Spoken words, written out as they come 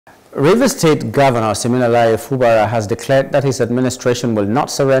Rivers State Governor Gov Fubara has declared that his administration will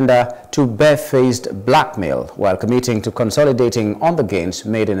not surrender to barefaced blackmail while committing to consolidating on the gains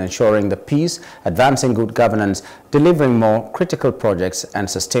made in ensuring the peace, advancing good governance, delivering more critical projects and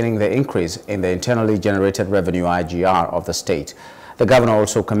sustaining the increase in the internally generated revenue IGR of the state. The governor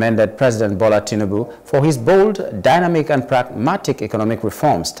also commended President Bola Tinubu for his bold, dynamic and pragmatic economic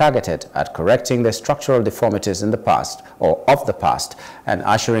reforms targeted at correcting the structural deformities in the past or of the past and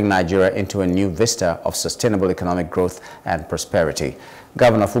ushering Nigeria into a new vista of sustainable economic growth and prosperity.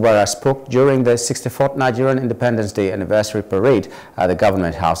 Governor Fubara spoke during the 64th Nigerian Independence Day anniversary parade at the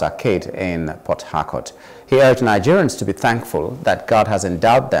Government House Arcade in Port Harcourt. He urged Nigerians to be thankful that God has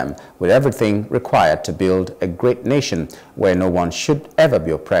endowed them with everything required to build a great nation where no one should ever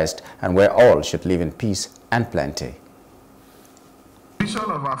be oppressed and where all should live in peace and plenty. The vision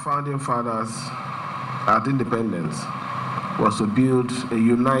of our founding fathers at independence was to build a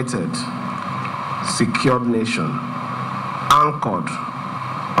united, secured nation anchored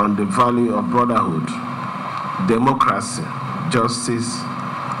on the value of brotherhood, democracy, justice,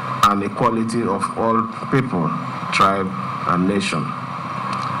 and equality of all people, tribe, and nation.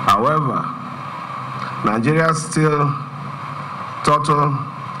 However, Nigeria still total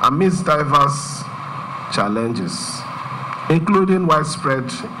amidst diverse challenges, including widespread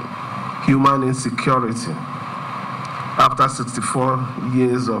human insecurity. After 64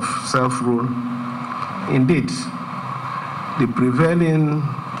 years of self-rule, indeed, the prevailing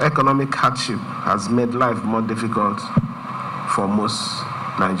economic hardship has made life more difficult for most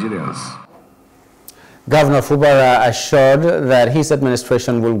Nigerians. Governor Fubara assured that his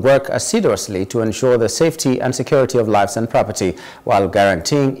administration will work assiduously to ensure the safety and security of lives and property while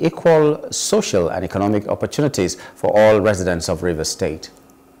guaranteeing equal social and economic opportunities for all residents of Rivers State.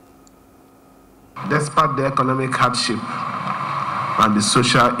 Despite the economic hardship and the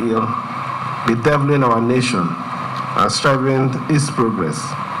social ill bedeviling our nation and striving its progress,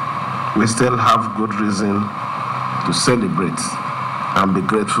 we still have good reason to celebrate and be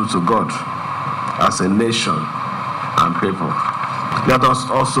grateful to God as a nation and people. Let us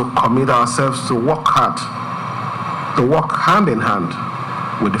also commit ourselves to work hard, to work hand in hand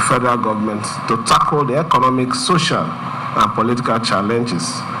with the federal government to tackle the economic, social, and political challenges,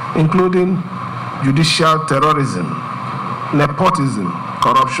 including judicial terrorism, nepotism,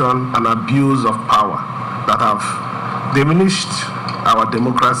 corruption, and abuse of power that have diminished our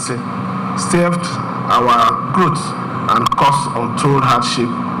democracy, staved our growth, and caused untold hardship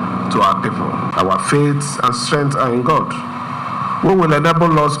to our people. Our faith and strength are in God, who will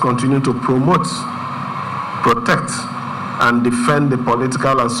enable us continue to promote, protect, and defend the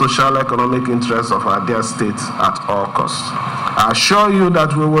political and social economic interests of our dear state at all costs. I assure you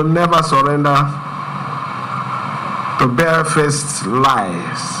that we will never surrender to barefaced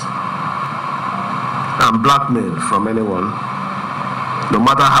lies and blackmail from anyone, no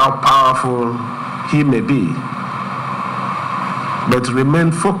matter how powerful he may be, but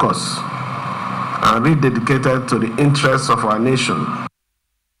remain focused and rededicated to the interests of our nation.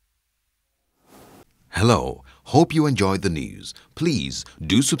 Hello, hope you enjoyed the news. Please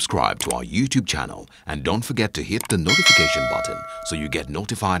do subscribe to our YouTube channel and don't forget to hit the notification button so you get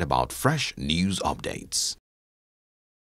notified about fresh news updates.